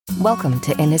Welcome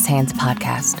to In His Hands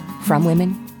podcast, from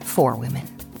women, for women.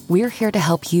 We're here to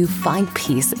help you find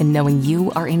peace in knowing you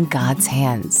are in God's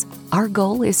hands. Our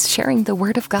goal is sharing the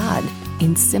Word of God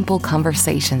in simple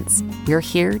conversations. We're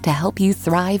here to help you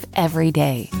thrive every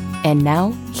day. And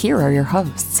now, here are your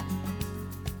hosts.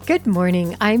 Good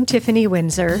morning. I'm Tiffany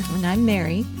Windsor. And I'm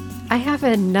Mary. I have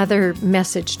another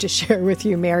message to share with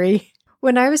you, Mary.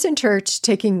 When I was in church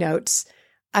taking notes,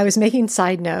 I was making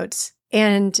side notes.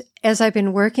 And as I've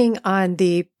been working on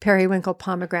the Periwinkle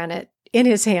Pomegranate in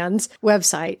His Hands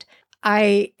website,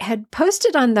 I had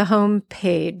posted on the home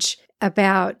page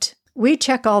about we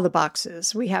check all the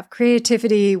boxes. We have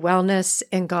creativity, wellness,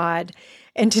 and God.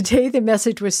 And today the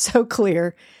message was so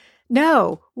clear.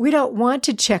 No, we don't want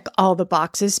to check all the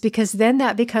boxes because then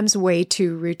that becomes way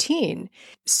too routine.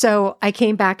 So I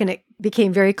came back and it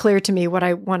became very clear to me what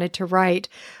I wanted to write,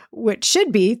 which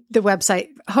should be the website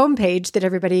homepage that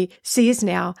everybody sees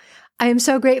now. I am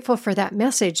so grateful for that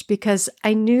message because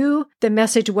I knew the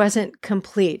message wasn't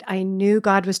complete. I knew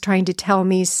God was trying to tell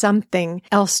me something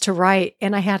else to write,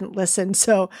 and I hadn't listened.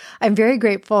 So I'm very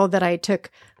grateful that I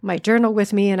took my journal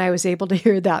with me and I was able to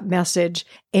hear that message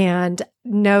and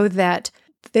know that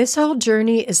this whole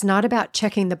journey is not about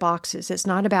checking the boxes. It's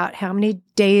not about how many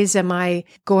days am I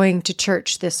going to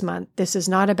church this month. This is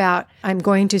not about I'm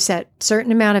going to set a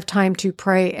certain amount of time to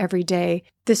pray every day.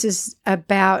 This is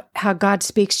about how God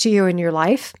speaks to you in your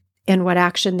life and what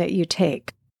action that you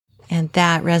take. And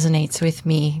that resonates with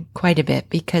me quite a bit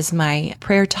because my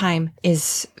prayer time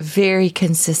is very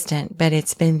consistent, but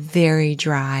it's been very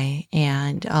dry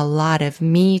and a lot of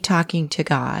me talking to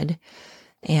God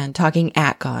and talking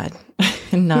at God,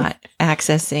 not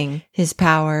accessing His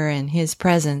power and His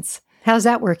presence. How's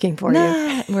that working for you?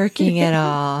 Not working at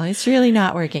all. It's really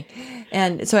not working.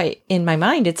 And so in my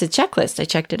mind, it's a checklist. I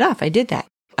checked it off. I did that.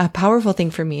 A powerful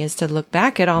thing for me is to look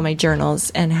back at all my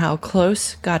journals and how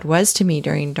close God was to me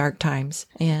during dark times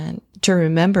and to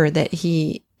remember that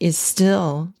He is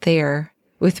still there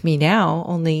with me now,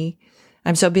 only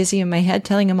I'm so busy in my head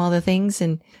telling Him all the things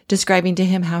and describing to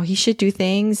Him how He should do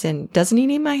things and doesn't He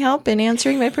need my help in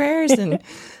answering my prayers and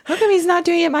how come He's not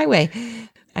doing it my way?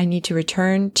 I need to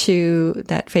return to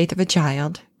that faith of a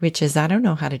child, which is I don't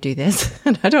know how to do this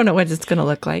and I don't know what it's going to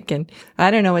look like and I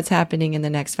don't know what's happening in the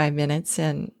next 5 minutes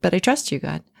but I trust you,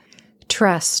 God.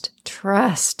 Trust.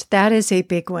 That is a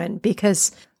big one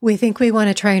because we think we want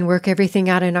to try and work everything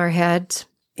out in our heads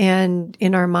and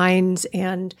in our minds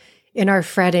and in our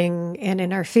fretting and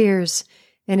in our fears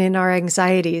and in our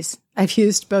anxieties. I've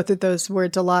used both of those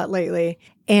words a lot lately,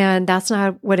 and that's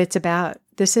not what it's about.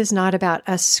 This is not about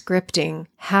us scripting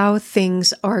how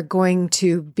things are going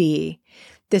to be.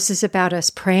 This is about us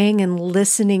praying and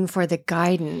listening for the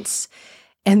guidance.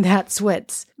 And that's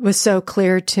what was so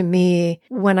clear to me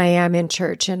when I am in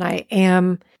church and I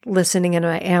am listening and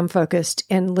I am focused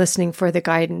and listening for the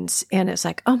guidance. And it's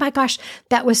like, oh my gosh,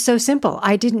 that was so simple.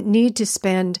 I didn't need to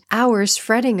spend hours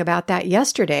fretting about that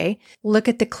yesterday. Look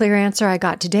at the clear answer I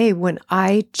got today when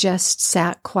I just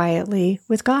sat quietly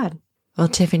with God. Well,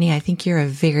 Tiffany, I think you're a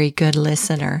very good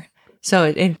listener. So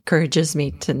it encourages me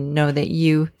to know that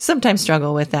you sometimes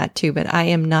struggle with that too, but I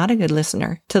am not a good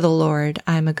listener to the Lord.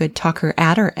 I'm a good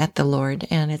talker-atter at the Lord,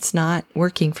 and it's not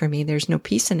working for me. There's no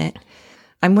peace in it.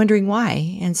 I'm wondering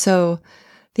why. And so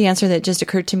the answer that just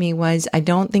occurred to me was, I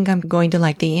don't think I'm going to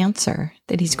like the answer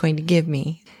that He's going to give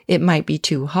me. It might be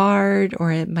too hard,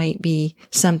 or it might be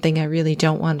something I really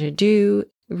don't want to do.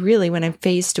 Really, when I'm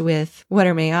faced with what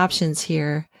are my options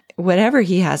here, whatever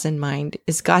He has in mind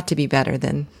has got to be better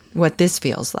than what this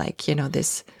feels like,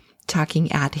 this talking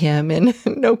at Him and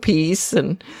no peace.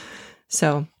 And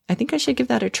so I think I should give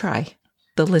that a try,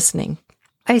 the listening.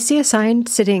 I see a sign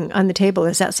sitting on the table.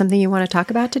 Is that something you want to talk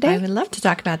about today? I would love to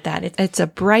talk about that. It's a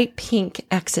bright pink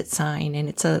exit sign, and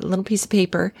it's a little piece of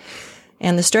paper.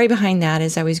 And the story behind that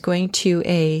is I was going to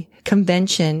a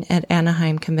convention at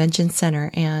Anaheim Convention Center,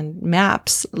 and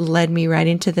maps led me right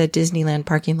into the Disneyland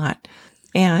parking lot.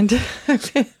 And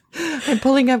I'm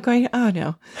pulling up going, oh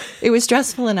no, it was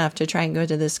stressful enough to try and go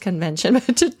to this convention,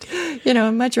 but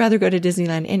I'd much rather go to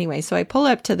Disneyland anyway. So I pull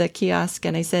up to the kiosk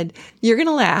and I said, you're going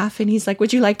to laugh. And he's like,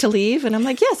 would you like to leave? And I'm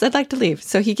like, yes, I'd like to leave.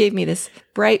 So he gave me this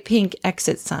bright pink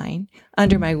exit sign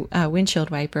under my windshield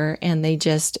wiper, and they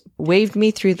just waved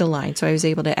me through the line. So I was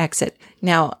able to exit.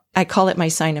 Now, I call it my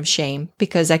sign of shame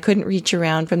because I couldn't reach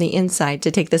around from the inside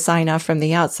to take the sign off from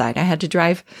the outside. I had to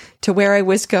drive to where I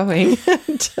was going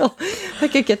until I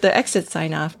could get the exit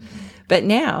sign off. But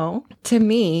now, to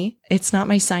me, it's not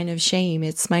my sign of shame.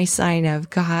 It's my sign of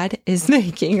God is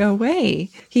making a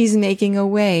way. He's making a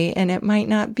way, and it might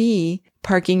not be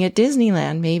parking at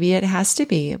Disneyland. Maybe it has to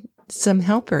be some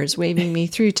helpers waving me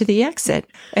through to the exit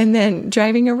and then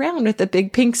driving around with a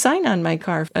big pink sign on my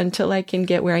car until I can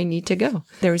get where I need to go.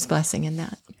 There was blessing in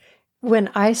that. When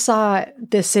I saw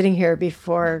this sitting here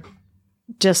before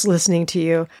just listening to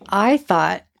you, I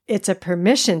thought it's a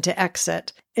permission to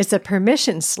exit. It's a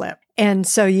permission slip. And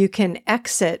so you can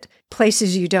exit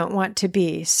places you don't want to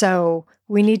be. So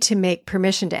we need to make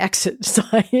permission to exit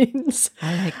signs.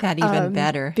 I like that even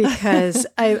better. Because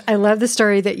I love the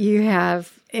story that you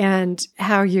have and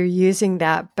how you're using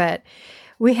that. But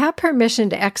we have permission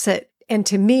to exit. And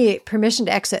to me, permission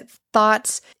to exit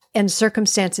thoughts and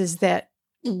circumstances that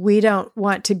we don't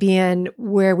want to be in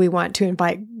where we want to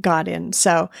invite God in.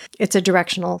 So it's a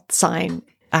directional sign.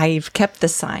 I've kept the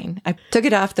sign. I took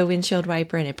it off the windshield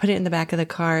wiper and I put it in the back of the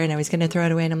car and I was going to throw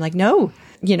it away. And I'm like, no,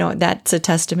 that's a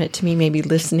testament to me maybe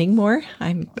listening more.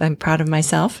 I'm proud of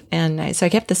myself. And so I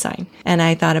kept the sign and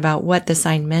I thought about what the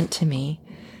sign meant to me.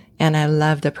 And I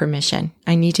love the permission.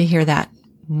 I need to hear that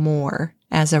more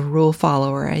as a rule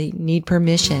follower. I need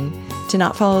permission to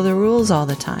not follow the rules all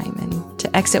the time and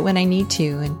to exit when I need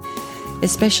to. And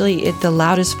especially the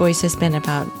loudest voice has been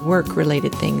about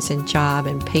work-related things and job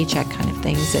and paycheck kind of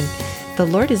things. And the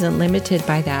Lord isn't limited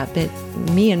by that, but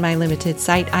me and my limited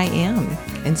sight, I am.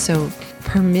 And so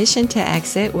permission to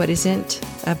exit what isn't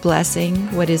a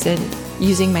blessing, what isn't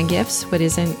using my gifts, what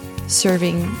isn't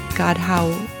serving God how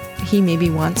He maybe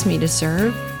wants me to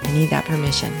serve. I need that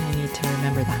permission. I need to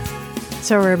remember that.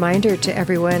 So a reminder to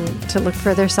everyone to look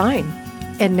for their sign.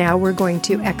 And now we're going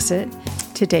to exit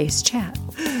today's chat.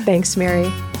 Thanks,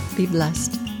 Mary. Be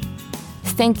blessed.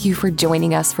 Thank you for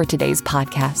joining us for today's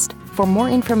podcast. For more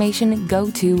information,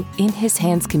 go to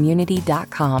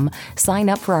inhishandscommunity.com, sign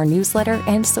up for our newsletter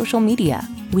and social media.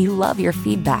 We love your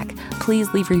feedback.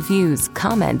 Please leave reviews,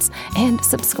 comments, and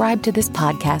subscribe to this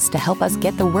podcast to help us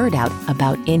get the word out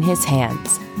about In His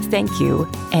Hands. Thank you,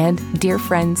 and dear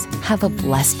friends, have a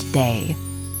blessed day.